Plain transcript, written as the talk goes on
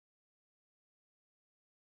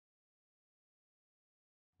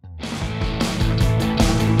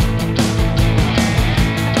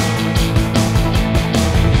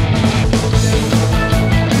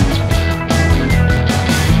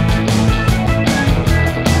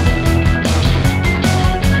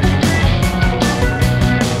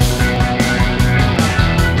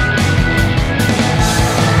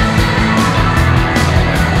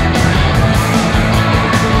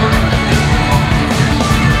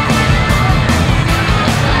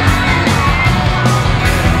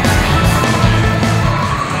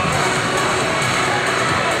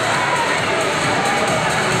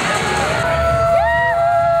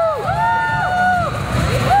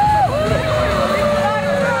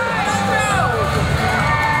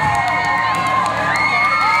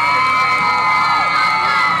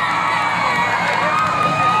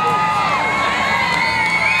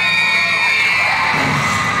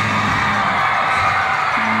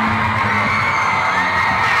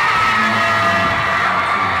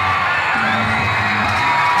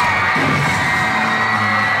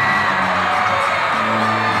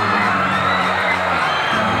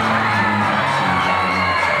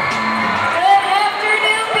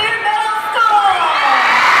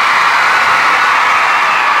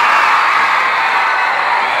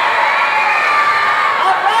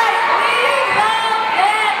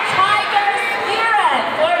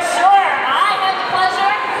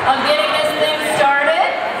of getting this thing started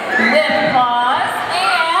with pause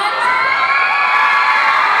and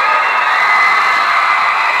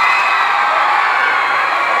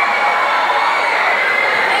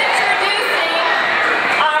introducing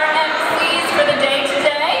our MCs for the day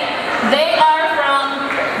today. They are from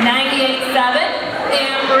 98.7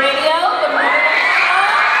 AM Radio.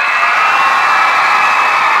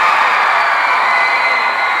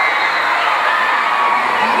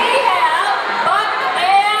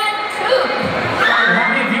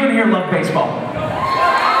 Love baseball?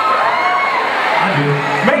 I do.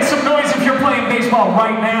 Make some noise if you're playing baseball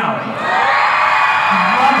right now.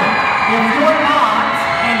 Love it. If you're not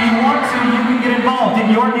and you want to, you can get involved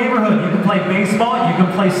in your neighborhood. You can play baseball, you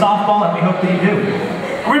can play softball, and we hope that you do.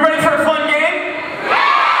 Are we ready for a fun game?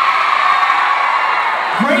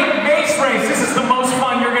 Great base race. This is the most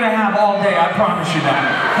fun you're going to have all day. I promise you that.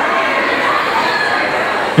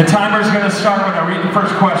 The timer's going to start when I read the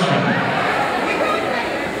first question.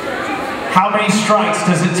 How many strikes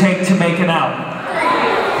does it take to make an out?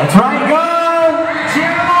 That's right, go! Cheer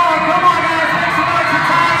them on! Come on, guys! Make some noise for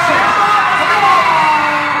time!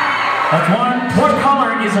 That's one. What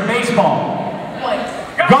color is a baseball? White.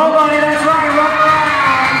 Go, buddy! That's right! Run around!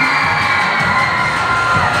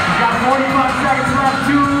 You've got 45 seconds left.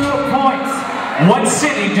 2 points. What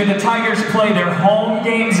city do the Tigers play their home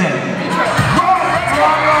games in? Run! Let's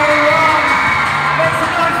run, buddy! Run! Make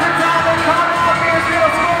some noise for time! Come on, here's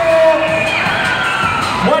middle school!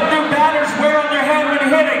 What do batters wear on their head when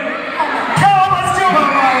hitting? Go, let's do it!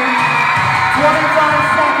 25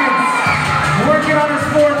 seconds. Working on his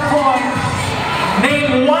 4th point.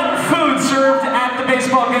 Name one food served at the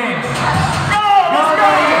baseball game. Go, let's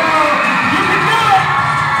go! You can do it!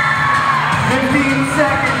 15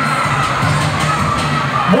 seconds.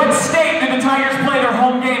 What state do the Tigers play their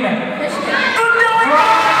home game in? Michigan. Good going!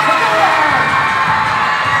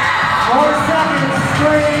 4 seconds.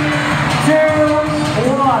 3, 2,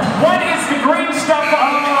 what is the green stuff?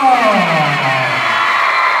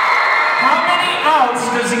 How many outs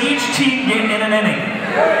does each team get in an inning?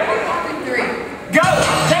 3. Go!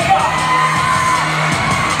 Take off!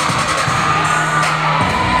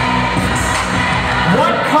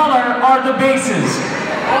 What color are the bases?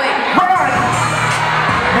 White. Burn!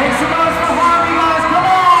 Make some noise for Harvey, guys! Come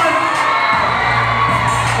on!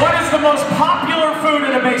 What is the most popular food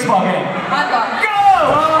in a baseball game? Hot dog. Go!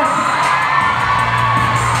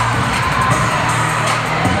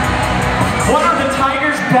 What are the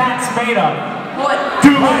Tigers' bats made of? Wood.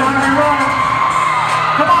 Do it, Harvey, run!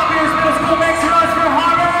 Come on, Beers Middle School, make some noise for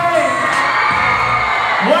Harvey!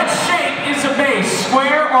 What shape is a base,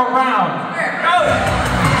 square or round? Square. Go!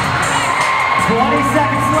 20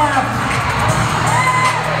 seconds left.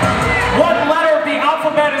 What letter of the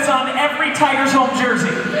alphabet is on every Tigers home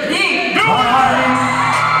jersey? E. Do it, Harvey!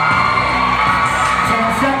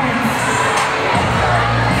 10 seconds.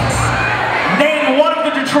 Name one of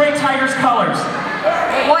the Detroit Tigers colors.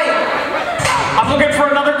 White. I'm looking for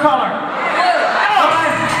another color. Blue.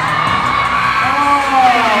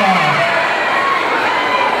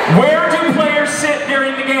 Where do players sit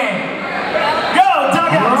during the game? Go,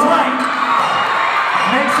 dugouts, right.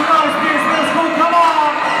 Make some noise, Pierce Middle School, come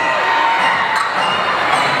on.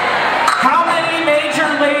 How many Major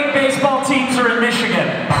League Baseball teams are in Michigan?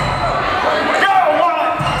 Go,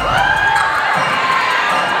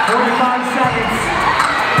 45 seconds.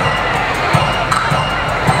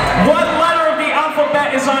 What letter of the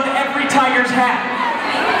alphabet is on every Tiger's hat?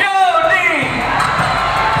 Go, D!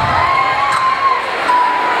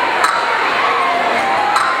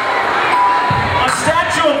 A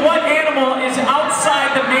statue of what animal is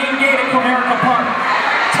outside the main gate of Comerica Park?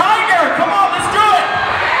 Tiger! Come on, let's do it!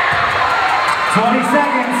 20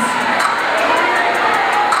 seconds.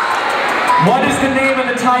 What is the name of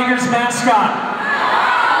the Tigers' mascot?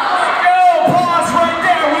 Pause right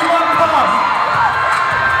there. We love pause.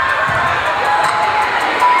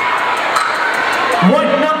 What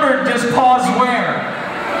number does pause wear?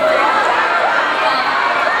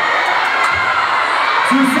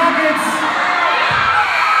 2 seconds.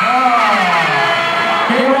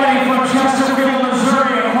 Get ready for Chesterfield,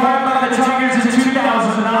 Missouri, acquired by the Tigers in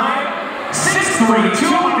 2009. 6'3",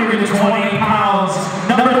 220 pounds.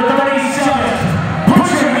 Number 37. Put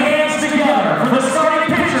your hands together for the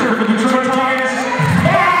starting pitcher for the Detroit Tigers.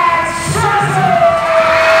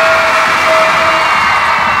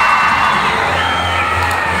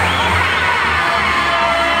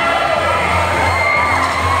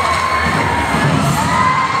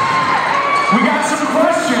 We got some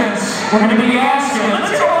questions we're going to be asking.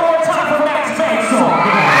 Let's go one more time for Max Baseball.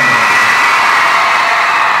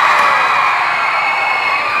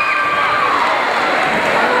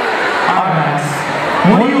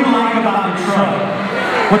 What do you like about Detroit?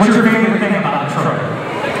 What's your favorite thing about Detroit?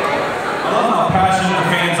 I love how passionate the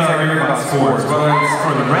fans are here about sports, whether it's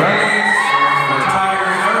for the Red Wings, for the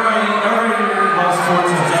Tigers, everybody here loves sports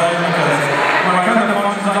and judge because when I come to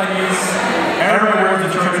functions like these, everybody wears the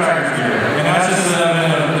Detroit Tigers gear. And that's just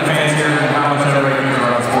the fans here and how much everybody cares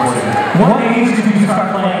about sports here. What age did you start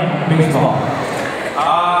playing baseball?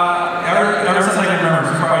 Ever since I can remember,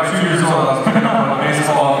 probably 2 years old, I was picking up on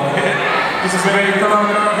baseball. Just a big throw,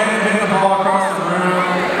 hitting the ball across the room.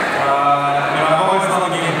 I've always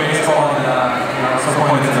loved the game of baseball, and some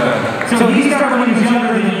point it's So he started when he was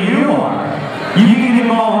younger than you are. You can get the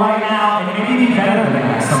ball right now, and maybe be better than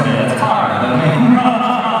that. Somebody that's hard.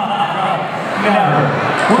 Never.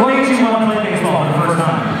 What made you want to play baseball for the first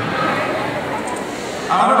time?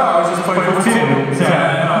 I don't know, I was just playing football.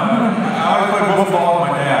 I always played football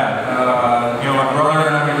with my dad. My brother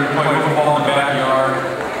and I would play football in the backyard,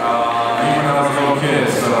 even when I was a little kid.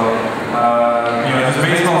 So, just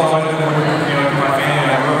baseball has always been through my family.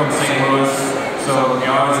 I grew up in St. Louis, so I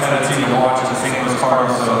always had a team to watch at the St. Louis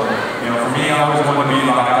Cardinals. So, for me, I always wanted to be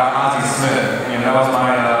like Ozzie Smith. That was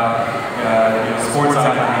my sports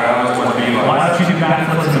icon. I always wanted to be like. Why don't you do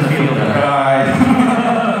backflips in the field then?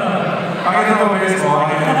 I can throw baseball.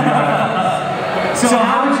 So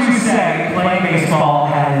how would you say playing baseball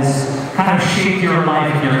has kind of shaped your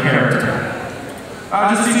life and your character?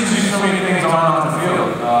 Just teaches you so many things on and off the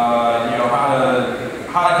field.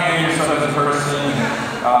 How to handle yourself as a person.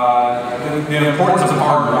 The importance of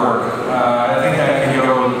hard work. I think that can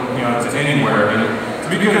go to anywhere. To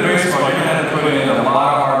be good at baseball, you're going to have to put in a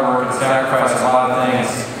lot of hard work and sacrifice a lot of things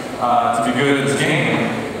to be good at this game.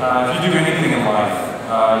 If you do anything in life,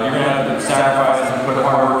 you're going to have to sacrifice and put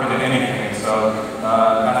hard work into anything. So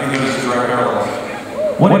I think those are direct parallels.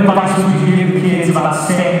 What advice would you give the kids about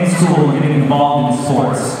staying in school and getting involved in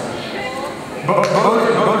sports? Both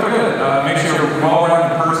are good. Make sure you're a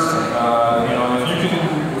well-rounded person.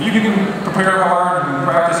 If you can prepare hard and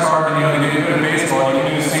practice hard and get good at baseball, you can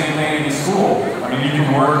do the same thing in school. You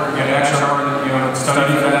can work, get extra hard,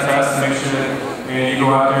 study for that test, and make sure that you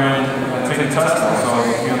go out there and take the test. So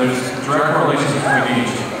there's direct correlations between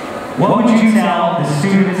each. What would you tell the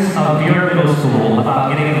students of your middle school about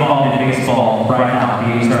getting involved in baseball right now,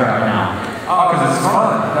 the age they're at right now? Oh, because it's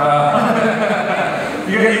fun.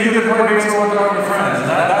 You get to play baseball with your friends.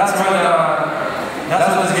 That's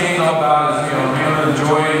what this game's all about, is being able to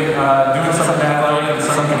enjoy doing something athletic and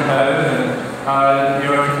something competitive.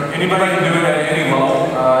 And anybody can do it at any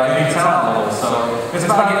level, any talent level. So it's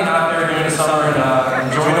about getting out there during the summer and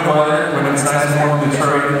enjoying the weather when it's nice and warm in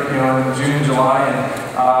Detroit, in June, July, and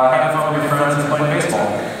having fun with your friends and playing baseball.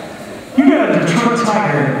 You got a Detroit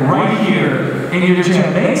Tiger right here in your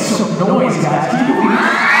gym. Make some noise, guys. Can you believe it?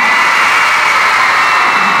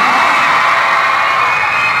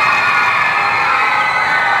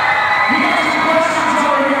 We got some questions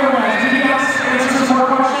over here, Lance. Can you guys answer some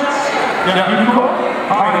more questions? Yeah, you can go.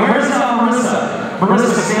 All right, where's Marissa?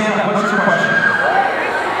 Marissa, stand up. What's your question?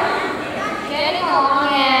 Getting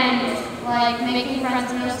along and making friends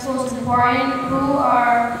in middle school is important. Who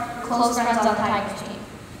are close friends on the Tigers team?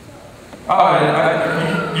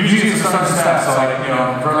 Usually it's the starting staff, so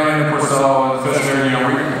Verlander, Porcello, and Fisher, we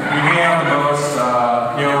hang out the most,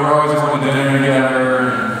 we're always going to dinner together.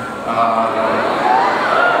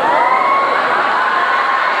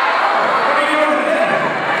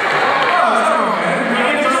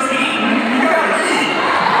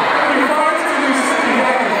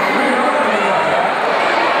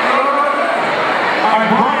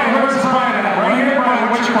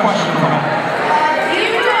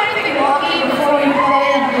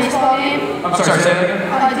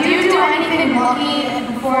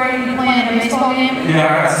 Yeah,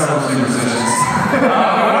 I got several superstitions.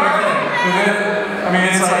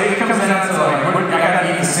 It comes down to I gotta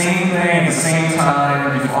eat the same thing at the same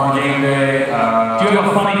time on game day. Do you have a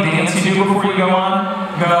funny dance you do before you go on?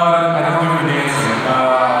 No, I don't do any dancing.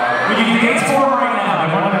 We can dance for it right now. I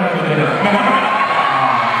want to know what to do.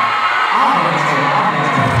 I'll dance for it.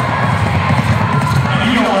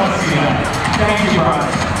 You don't want to see that. Thank you, Brian.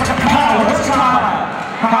 Kyle, what's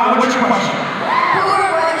Kyle, what's your question?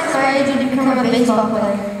 To become a baseball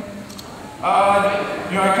player?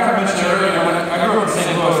 I kind of mentioned earlier, I grew up in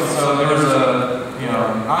St. Louis, so there was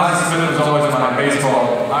Ozzie Smith was always my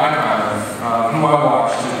baseball icon, who I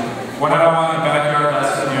watched. And when I went in the backyard,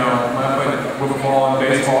 that's, when I played football and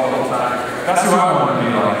baseball the whole time, that's who I wanted to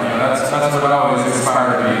be like. That's what I always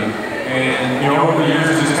aspired to be. And, over the years,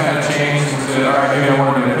 it just kind of changed into, all right, maybe I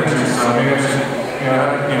want to be a pitcher, so maybe I should,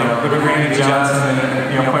 look at Randy Johnson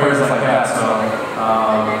and, players like that. So,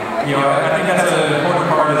 I think that's an important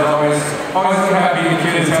part, is always have being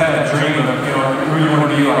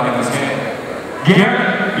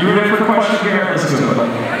Garrett, you ready for a question? Garrett, let's do it. What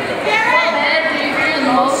band do you hear the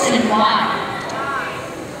most and why?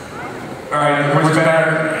 Alright, which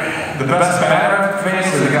batter? The best batter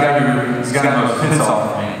face is the guy who's got the most hits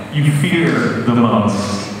off of me. You fear the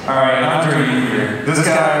most. Alright, Andre here. This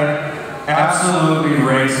guy absolutely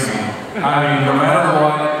races me. I mean, no matter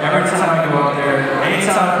what, every time I go out there,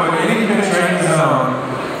 anytime I put any pitcher in the zone,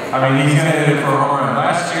 I mean, he's going to hit it for a home run.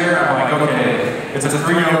 Last year, I'm like, okay, it's a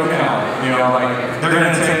 3-0 count. You know, like, they're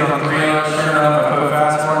going to take it on 3-0. Sure enough, I put a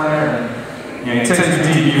fastball in there, and you know, he takes it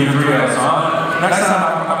deep, even 3-0. So next time,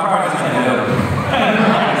 I'm probably just going to hit him.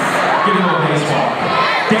 Nice. Give him a little baseball.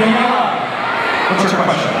 Daniela, what's your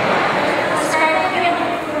question?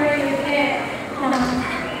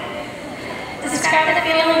 Describe the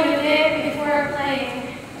feeling you get before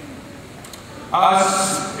playing.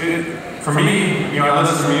 For me, you know, I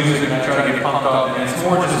listen to music and I try to get pumped up, and it's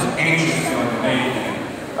more just an anxious feeling than anything.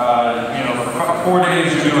 You know, for 4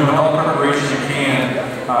 days you're doing all the preparation you can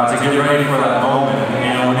to get ready for that moment. And,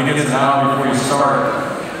 you know, when it gets an hour before you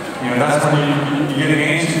start, you know, that's when you get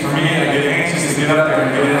anxious. For me, I get anxious to get up there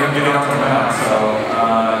and get out to the mound. So,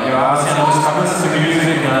 you know, obviously I listen to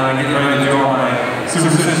music and I get ready to do all my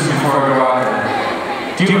superstitions before I go out there.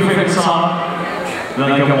 Do you have a favorite song?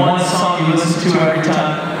 Like a one song you listen to every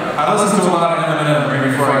time? I listen to a lot of Annette right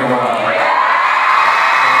before I go out. I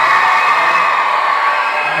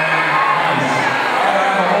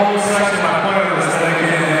have a whole section of my playlist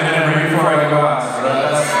dedicated to Annette right before I go out. So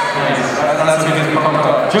that's what gets me pumped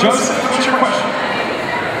up. Joseph, what's your question?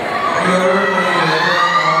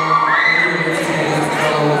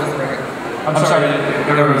 I'm sorry,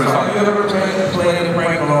 whatever the song. Have you ever played a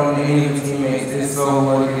prank on any of your teammates? If so,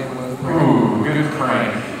 what it was? Ooh, good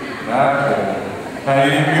prank. That.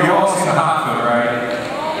 You've all seen the hot foot, right?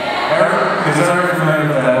 Is everyone familiar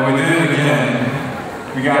with that? When we did it again,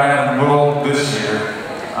 we got it in the middle this year.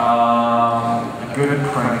 Good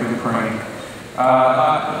prank.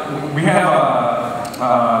 We have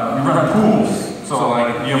we run pools. So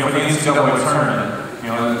like, you know, for the NCAA tournament, you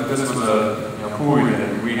know, this was a pool we did.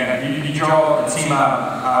 You draw a team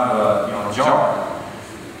out of a jar.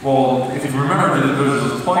 Well, if you remember, there was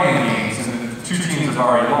those playing games, and 2 teams have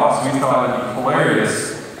already lost. We thought it'd be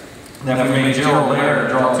hilarious that we made Gerald Lair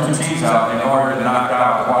draw 2 teams out in order to knock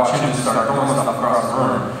out, watch him just start throwing stuff across the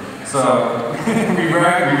room. So we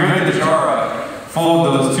rigged the jar up full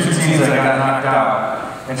of those 2 teams that got knocked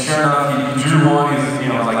out, and sure enough, he drew one. He's, you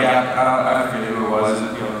know, like, I forget who it was.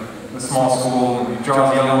 You know, a small school, and he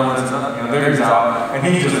draws the other one, and you know, there he's out, and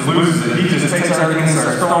he just loses it. He just takes everything and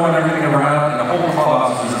starts throwing everything around, and the whole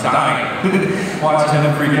clubhouse is just dying. Watching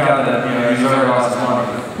him freak out that, you know, he's already lost his money.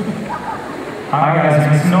 All right, guys,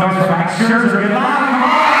 make some noise for Max Scherzer. Get loud, come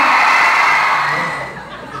on!